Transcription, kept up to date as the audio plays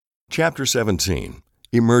Chapter 17,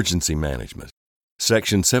 Emergency Management.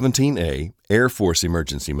 Section 17A, Air Force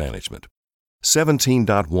Emergency Management.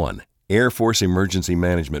 17.1, Air Force Emergency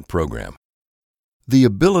Management Program. The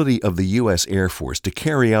ability of the U.S. Air Force to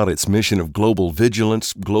carry out its mission of global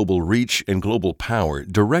vigilance, global reach, and global power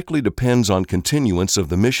directly depends on continuance of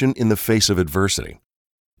the mission in the face of adversity.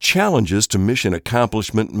 Challenges to mission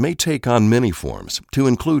accomplishment may take on many forms, to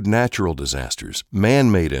include natural disasters,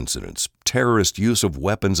 man-made incidents, terrorist use of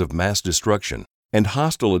weapons of mass destruction, and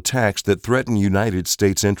hostile attacks that threaten United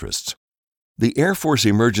States interests. The Air Force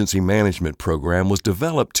Emergency Management Program was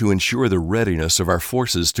developed to ensure the readiness of our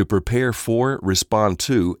forces to prepare for, respond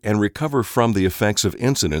to, and recover from the effects of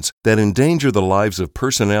incidents that endanger the lives of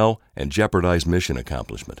personnel and jeopardize mission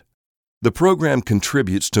accomplishment. The program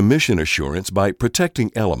contributes to mission assurance by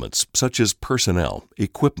protecting elements such as personnel,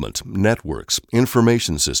 equipment, networks,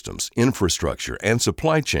 information systems, infrastructure, and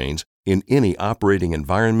supply chains in any operating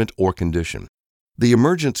environment or condition. The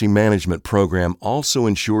Emergency Management Program also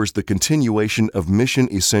ensures the continuation of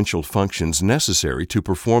mission-essential functions necessary to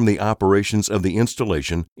perform the operations of the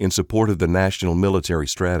installation in support of the national military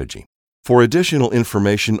strategy. For additional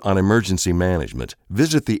information on emergency management,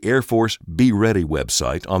 visit the Air Force Be Ready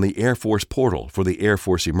website on the Air Force portal for the Air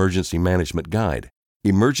Force Emergency Management Guide,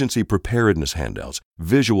 emergency preparedness handouts,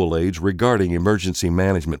 visual aids regarding emergency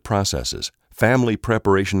management processes, family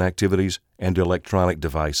preparation activities, and electronic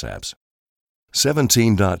device apps.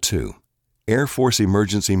 17.2, Air Force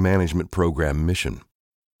Emergency Management Program Mission.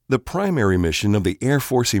 The primary mission of the Air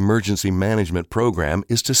Force Emergency Management Program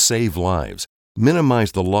is to save lives,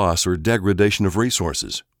 minimize the loss or degradation of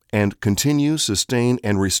resources, and continue, sustain,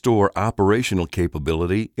 and restore operational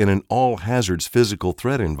capability in an all-hazards physical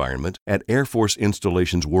threat environment at Air Force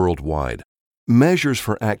installations worldwide. Measures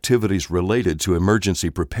for activities related to emergency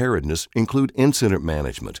preparedness include incident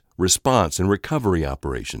management, response and recovery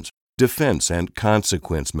operations, defense and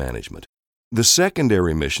consequence management. The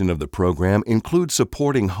secondary mission of the program includes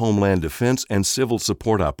supporting homeland defense and civil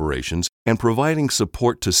support operations and providing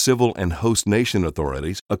support to civil and host nation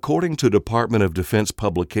authorities according to Department of Defense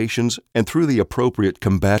publications and through the appropriate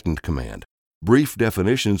combatant command. Brief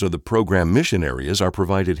definitions of the program mission areas are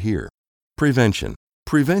provided here. Prevention.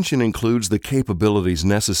 Prevention includes the capabilities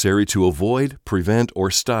necessary to avoid, prevent,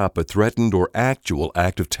 or stop a threatened or actual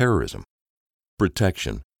act of terrorism.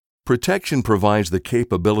 Protection. Protection provides the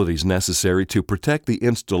capabilities necessary to protect the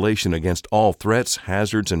installation against all threats,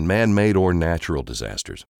 hazards, and man-made or natural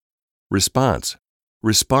disasters. Response.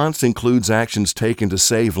 Response includes actions taken to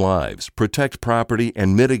save lives, protect property,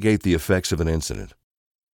 and mitigate the effects of an incident.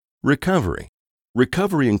 Recovery.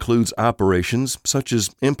 Recovery includes operations such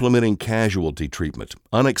as implementing casualty treatment,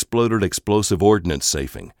 unexploded explosive ordnance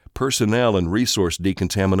safing, personnel and resource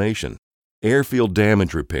decontamination, airfield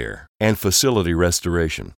damage repair, and facility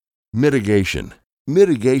restoration. Mitigation.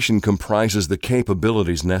 Mitigation comprises the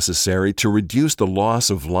capabilities necessary to reduce the loss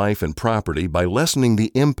of life and property by lessening the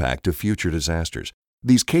impact of future disasters.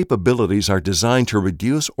 These capabilities are designed to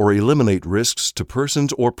reduce or eliminate risks to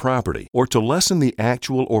persons or property, or to lessen the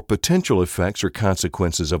actual or potential effects or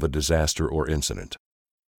consequences of a disaster or incident.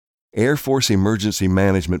 Air Force Emergency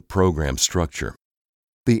Management Program Structure.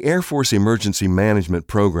 The Air Force Emergency Management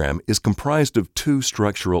Program is comprised of two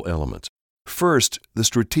structural elements. First, the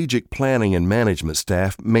strategic planning and management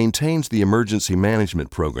staff maintains the emergency management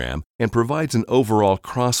program and provides an overall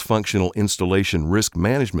cross-functional installation risk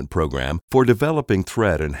management program for developing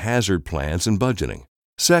threat and hazard plans and budgeting.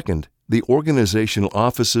 Second, the organizational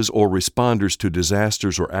offices or responders to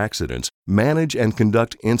disasters or accidents manage and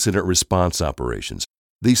conduct incident response operations.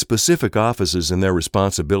 These specific offices and their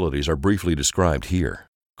responsibilities are briefly described here.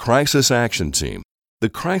 Crisis Action Team. The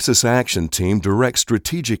Crisis Action Team directs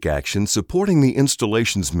strategic action supporting the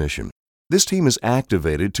installation's mission. This team is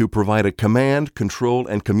activated to provide a command, control,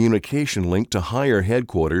 and communication link to higher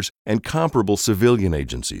headquarters and comparable civilian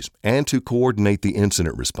agencies, and to coordinate the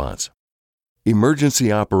incident response.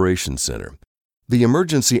 Emergency Operations Center. The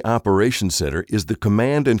Emergency Operations Center is the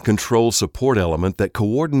command and control support element that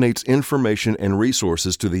coordinates information and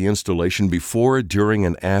resources to the installation before, during,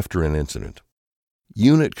 and after an incident.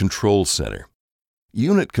 Unit Control Center.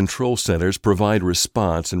 Unit control centers provide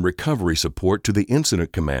response and recovery support to the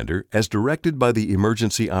incident commander as directed by the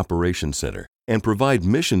Emergency Operations Center and provide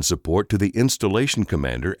mission support to the installation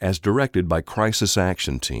commander as directed by Crisis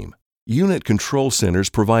Action Team. Unit control centers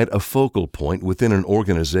provide a focal point within an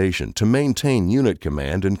organization to maintain unit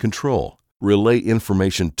command and control, relay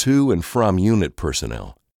information to and from unit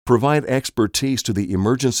personnel, provide expertise to the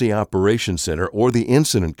Emergency Operations Center or the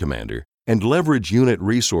incident commander, and leverage unit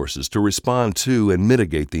resources to respond to and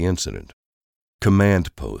mitigate the incident.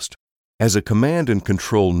 Command Post. As a command and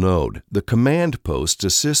control node, the command post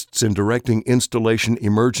assists in directing installation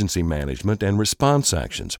emergency management and response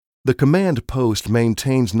actions. The command post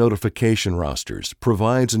maintains notification rosters,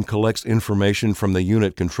 provides and collects information from the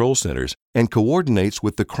unit control centers, and coordinates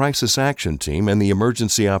with the crisis action team and the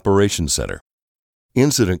emergency operations center.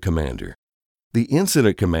 Incident Commander. The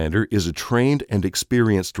Incident Commander is a trained and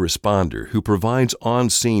experienced responder who provides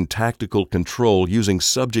on-scene tactical control using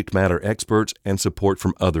subject matter experts and support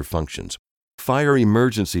from other functions. Fire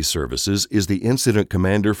Emergency Services is the Incident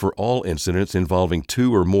Commander for all incidents involving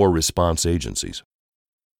 2 or more response agencies.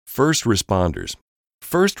 First Responders.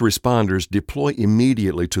 First responders deploy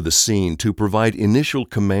immediately to the scene to provide initial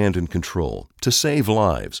command and control, to save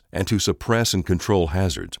lives, and to suppress and control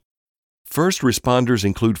hazards. First responders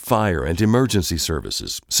include fire and emergency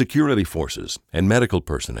services, security forces, and medical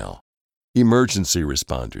personnel. Emergency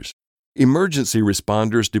responders. Emergency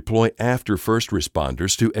responders deploy after first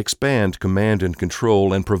responders to expand command and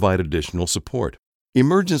control and provide additional support.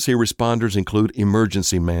 Emergency responders include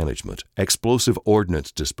emergency management, explosive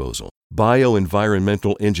ordnance disposal,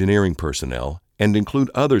 bioenvironmental engineering personnel, and include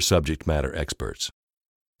other subject matter experts.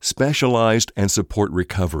 Specialized and support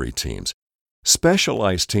recovery teams.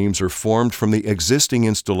 Specialized teams are formed from the existing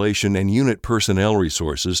installation and unit personnel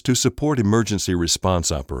resources to support emergency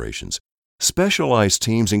response operations. Specialized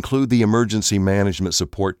teams include the Emergency Management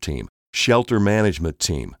Support Team, Shelter Management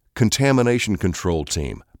Team, Contamination Control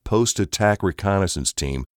Team, Post-Attack Reconnaissance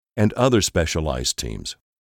Team, and other specialized teams.